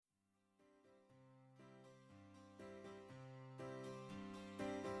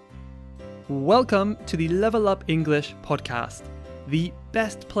Welcome to the Level Up English podcast, the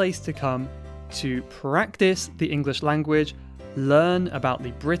best place to come to practice the English language, learn about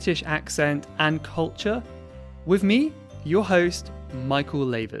the British accent and culture, with me, your host, Michael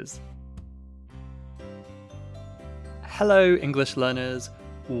Lavers. Hello, English learners.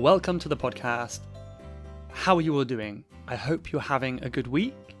 Welcome to the podcast. How are you all doing? I hope you're having a good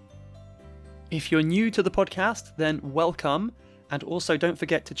week. If you're new to the podcast, then welcome. And also don't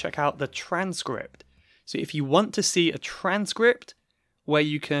forget to check out the transcript. So if you want to see a transcript where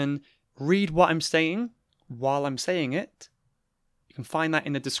you can read what I'm saying while I'm saying it, you can find that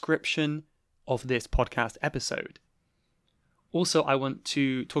in the description of this podcast episode. Also, I want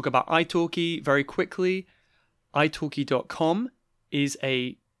to talk about italki very quickly. italki.com is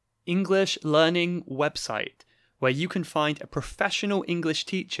a English learning website where you can find a professional English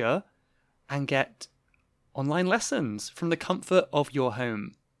teacher and get online lessons from the comfort of your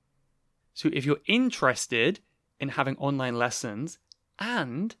home. So if you're interested in having online lessons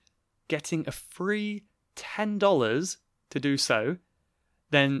and getting a free $10 to do so,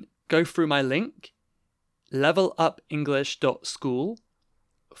 then go through my link,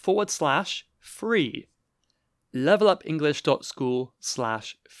 levelupenglish.school/free.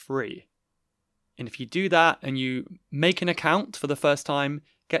 levelupenglish.school/free. And if you do that and you make an account for the first time,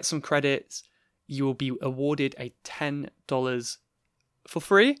 get some credits, you will be awarded a $10 for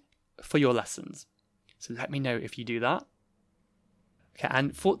free for your lessons. So let me know if you do that. Okay,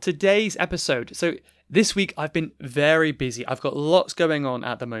 and for today's episode, so this week I've been very busy. I've got lots going on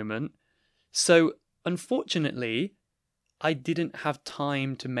at the moment. So unfortunately, I didn't have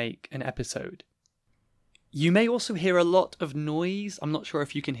time to make an episode. You may also hear a lot of noise. I'm not sure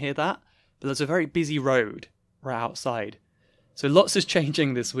if you can hear that, but there's a very busy road right outside. So lots is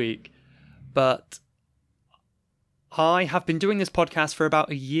changing this week. But I have been doing this podcast for about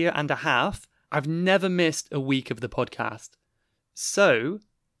a year and a half. I've never missed a week of the podcast. So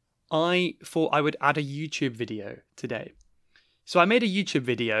I thought I would add a YouTube video today. So I made a YouTube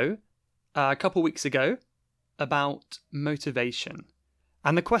video a couple weeks ago about motivation.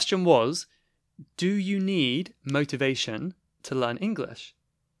 And the question was, do you need motivation to learn English?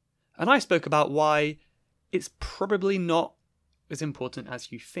 And I spoke about why it's probably not as important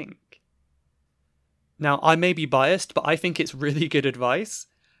as you think. Now, I may be biased, but I think it's really good advice.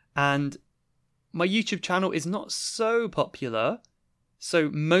 And my YouTube channel is not so popular,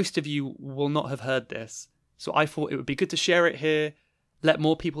 so most of you will not have heard this. So I thought it would be good to share it here, let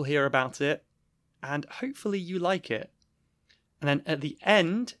more people hear about it, and hopefully you like it. And then at the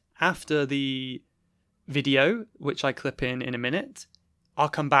end, after the video, which I clip in a minute, I'll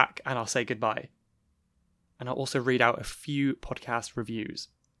come back and I'll say goodbye. And I'll also read out a few podcast reviews.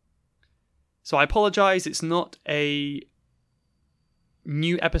 So I apologize, it's not a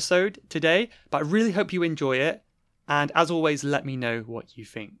new episode today, but I really hope you enjoy it. And as always, let me know what you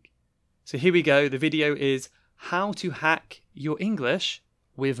think. So here we go. The video is how to hack your English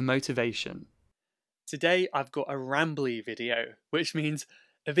with motivation. Today, I've got a rambly video, which means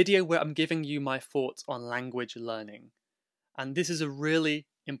a video where I'm giving you my thoughts on language learning. And this is a really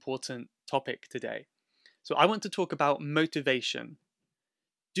important topic today. So I want to talk about motivation.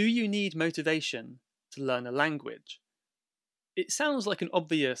 Do you need motivation to learn a language? It sounds like an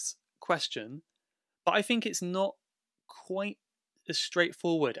obvious question, but I think it's not quite as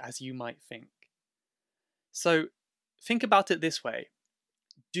straightforward as you might think. So think about it this way.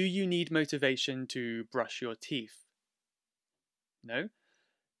 Do you need motivation to brush your teeth? No?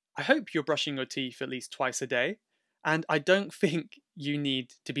 I hope you're brushing your teeth at least twice a day, and I don't think you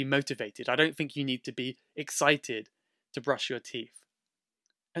need to be motivated. I don't think you need to be excited to brush your teeth.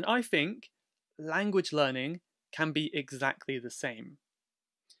 And I think language learning can be exactly the same.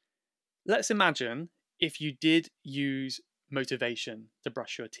 Let's imagine if you did use motivation to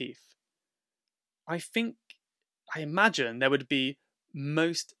brush your teeth. I imagine there would be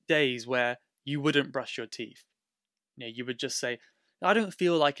most days where you wouldn't brush your teeth. You would just say, I don't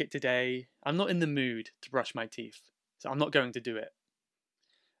feel like it today. I'm not in the mood to brush my teeth, so I'm not going to do it.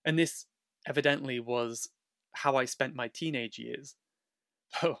 And this evidently was how I spent my teenage years.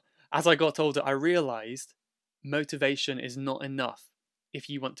 As I got older, I realized motivation is not enough if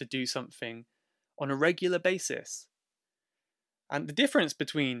you want to do something on a regular basis. And the difference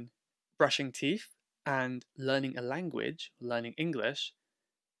between brushing teeth and learning a language, learning English,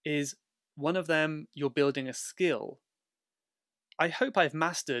 is one of them you're building a skill. I hope I've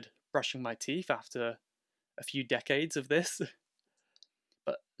mastered brushing my teeth after a few decades of this.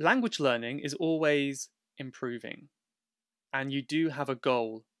 But language learning is always improving. And you do have a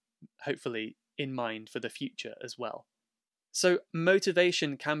goal, hopefully, in mind for the future as well. So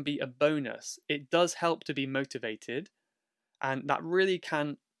motivation can be a bonus. It does help to be motivated, and that really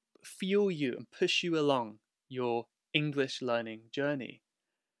can fuel you and push you along your English learning journey.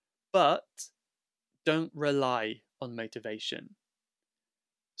 But don't rely on motivation.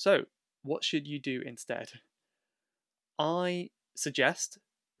 So, what should you do instead? I suggest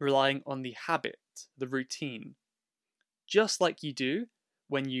relying on the habit, the routine. Just like you do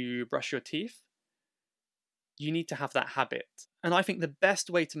when you brush your teeth, you need to have that habit. And I think the best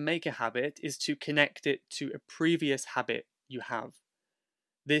way to make a habit is to connect it to a previous habit you have.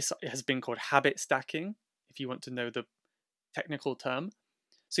 This has been called habit stacking, if you want to know the technical term.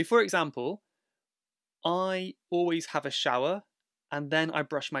 So, for example, I always have a shower and then I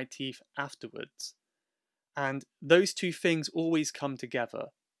brush my teeth afterwards. And those two things always come together.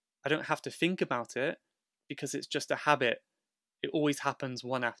 I don't have to think about it because it's just a habit. It always happens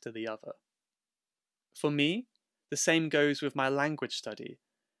one after the other. For me, the same goes with my language study.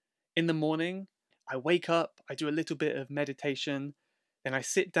 In the morning, I wake up, I do a little bit of meditation, then I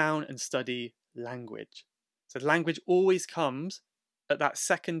sit down and study language. So language always comes at that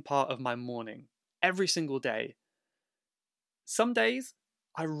second part of my morning, every single day. Some days,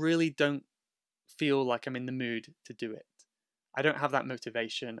 I really don't feel like I'm in the mood to do it. I don't have that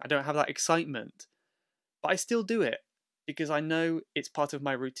motivation, I don't have that excitement, but I still do it because I know it's part of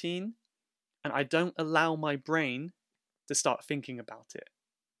my routine and I don't allow my brain to start thinking about it.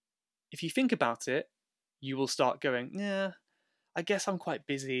 If you think about it, you will start going, yeah, I guess I'm quite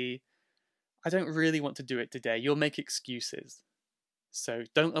busy. I don't really want to do it today. You'll make excuses. So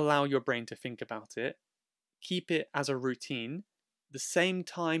don't allow your brain to think about it. Keep it as a routine, the same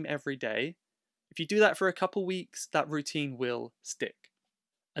time every day. If you do that for a couple weeks, that routine will stick.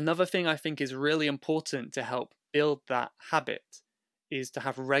 Another thing I think is really important to help build that habit is to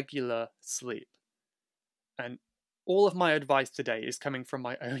have regular sleep. And all of my advice today is coming from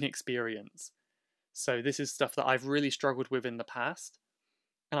my own experience. So this is stuff that I've really struggled with in the past.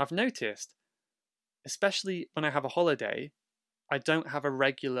 And I've noticed, especially when I have a holiday, I don't have a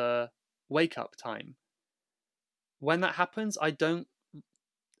regular wake up time. When that happens, I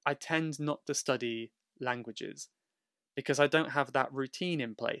tend not to study languages because I don't have that routine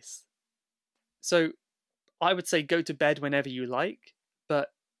in place. So I would say go to bed whenever you like, but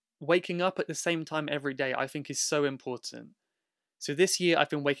waking up at the same time every day I think is so important. So this year I've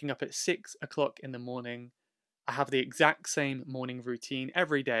been waking up at 6 o'clock in the morning. I have the exact same morning routine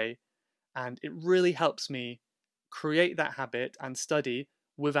every day, and it really helps me create that habit and study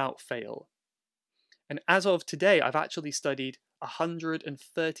without fail. And as of today, I've actually studied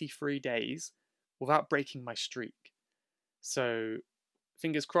 133 days without breaking my streak. So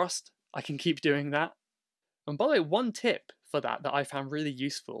fingers crossed, I can keep doing that. And by the way, one tip for that I found really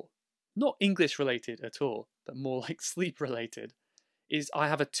useful, not English related at all, but more like sleep related, is I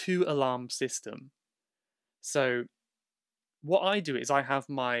have a 2 alarm system. So what I do is I have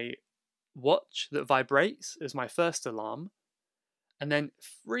my watch that vibrates as my first alarm, and then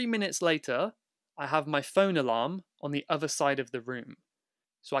 3 minutes later, I have my phone alarm on the other side of the room.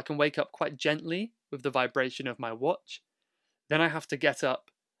 So I can wake up quite gently with the vibration of my watch. Then I have to get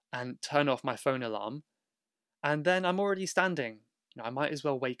up and turn off my phone alarm. And then I'm already standing. I might as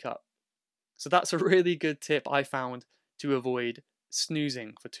well wake up. So that's a really good tip I found to avoid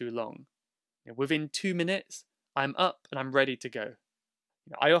snoozing for too long. Within 2 minutes, I'm up and I'm ready to go.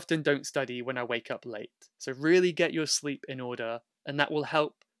 I often don't study when I wake up late. So really get your sleep in order, and that will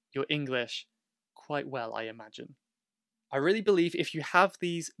help your English quite well, I imagine. I really believe if you have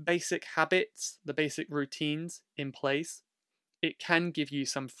these basic habits, the basic routines in place, it can give you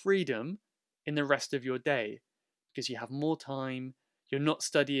some freedom in the rest of your day because you have more time, you're not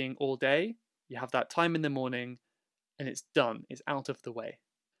studying all day, you have that time in the morning, and it's done, it's out of the way.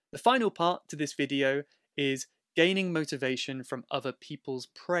 The final part to this video is gaining motivation from other people's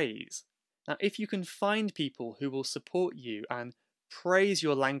praise. Now, if you can find people who will support you and praise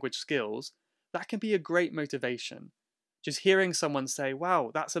your language skills, that can be a great motivation. Just hearing someone say,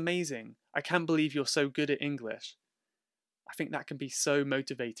 wow, that's amazing. I can't believe you're so good at English. I think that can be so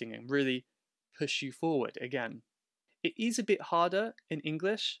motivating and really push you forward again. It is a bit harder in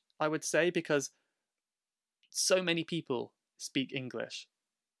English, I would say, because so many people speak English.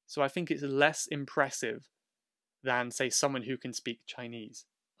 So I think it's less impressive than, say, someone who can speak Chinese,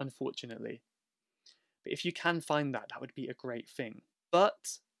 unfortunately. But if you can find that, that would be a great thing.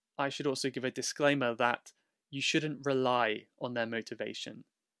 But I should also give a disclaimer that you shouldn't rely on their motivation.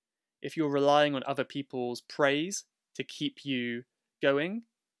 If you're relying on other people's praise to keep you going,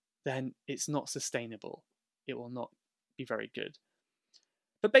 then it's not sustainable. It will not be very good.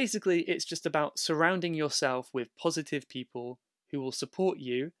 But basically, it's just about surrounding yourself with positive people who will support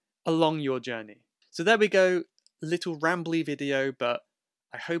you along your journey. So there we go, little rambly video, but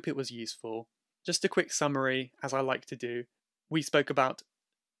I hope it was useful. Just a quick summary, as I like to do. We spoke about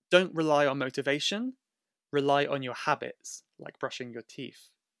don't rely on motivation, rely on your habits, like brushing your teeth.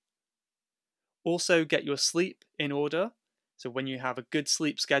 Also, get your sleep in order. So when you have a good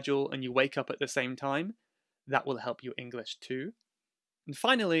sleep schedule and you wake up at the same time, that will help your English too. And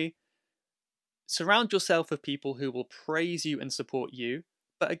finally, surround yourself with people who will praise you and support you,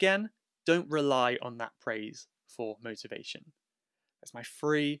 but again, don't rely on that praise for motivation. That's my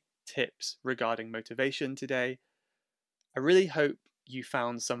 3 tips regarding motivation today. I really hope you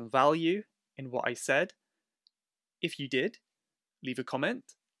found some value in what I said. If you did, leave a comment,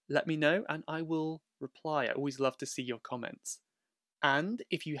 let me know, and I will reply. I always love to see your comments. And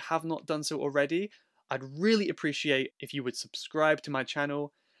if you have not done so already, I'd really appreciate if you would subscribe to my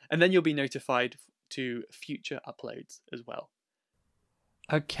channel, and then you'll be notified to future uploads as well.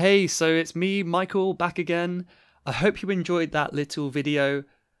 Okay, so it's me, Michael, back again. I hope you enjoyed that little video.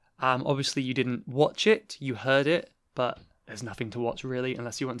 Obviously you didn't watch it, you heard it, but there's nothing to watch really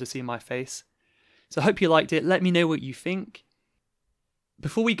unless you want to see my face. So I hope you liked it. Let me know what you think.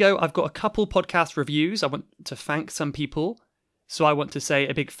 Before we go, I've got a couple podcast reviews. I want to thank some people. So I want to say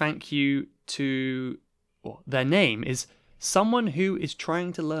a big thank you to, well, their name is Someone Who Is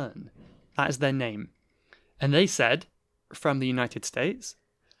Trying to Learn. That is their name. And they said, from the United States,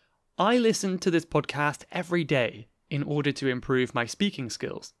 I listen to this podcast every day in order to improve my speaking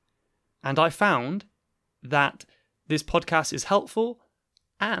skills. And I found that this podcast is helpful,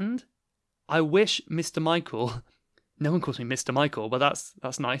 and I wish Mr. Michael, no one calls me Mr. Michael, but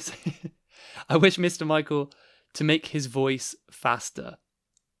that's nice. I wish Mr. Michael to make his voice faster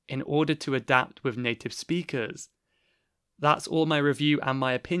in order to adapt with native speakers. That's all my review and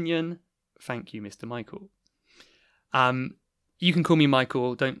my opinion. Thank you, Mr. Michael. You can call me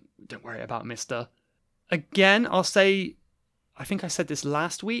Michael. Don't worry about Mr. Again, I'll say, I think I said this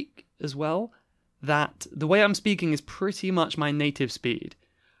last week as well, that the way I'm speaking is pretty much my native speed.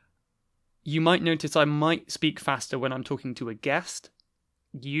 You might notice I might speak faster when I'm talking to a guest,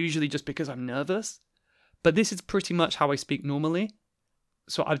 usually just because I'm nervous, but this is pretty much how I speak normally.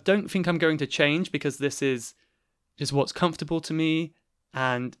 So I don't think I'm going to change because this is just what's comfortable to me,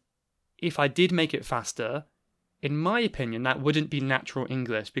 and if I did make it faster, in my opinion, that wouldn't be natural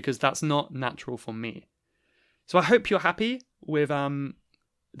English because that's not natural for me. So I hope you're happy with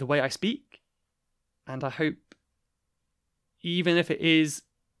the way I speak, and I hope even if it is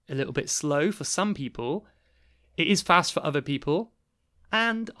a little bit slow for some people, it is fast for other people,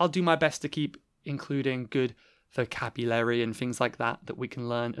 and I'll do my best to keep including good vocabulary and things like that we can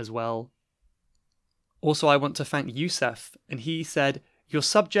learn as well. Also, I want to thank Youssef, and he said, your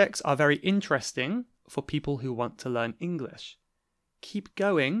subjects are very interesting for people who want to learn English. Keep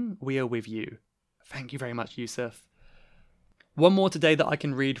going, we are with you. Thank you very much, Youssef. One more today that I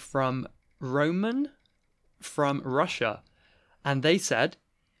can read from Roman from Russia. And they said,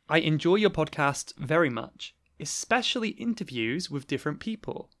 I enjoy your podcast very much, especially interviews with different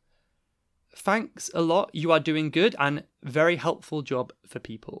people. Thanks a lot. You are doing good and very helpful job for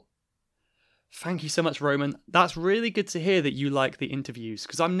people. Thank you so much, Roman. That's really good to hear that you like the interviews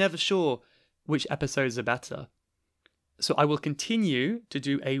because I'm never sure which episodes are better. So I will continue to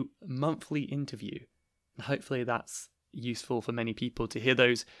do a monthly interview. Hopefully that's useful for many people to hear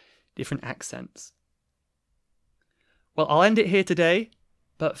those different accents. Well, I'll end it here today,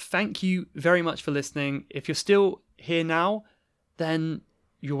 but thank you very much for listening. If you're still here now, then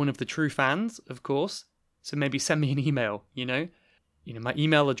you're one of the true fans, of course. So maybe send me an email, my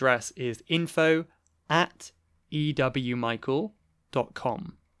email address is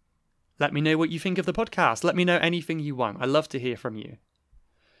info@ewmichael.com. Let me know what you think of the podcast. Let me know anything you want. I love to hear from you.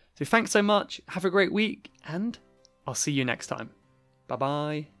 So thanks so much. Have a great week, and I'll see you next time.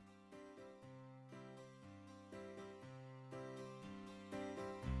 Bye-bye.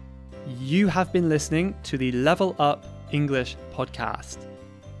 You have been listening to the Level Up English podcast.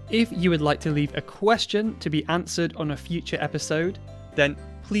 If you would like to leave a question to be answered on a future episode, then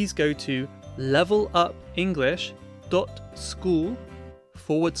please go to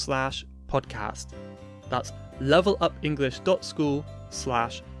levelupenglish.school/podcast. That's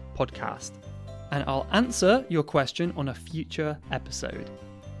levelupenglish.school/podcast. And I'll answer your question on a future episode.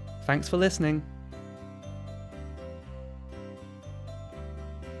 Thanks for listening.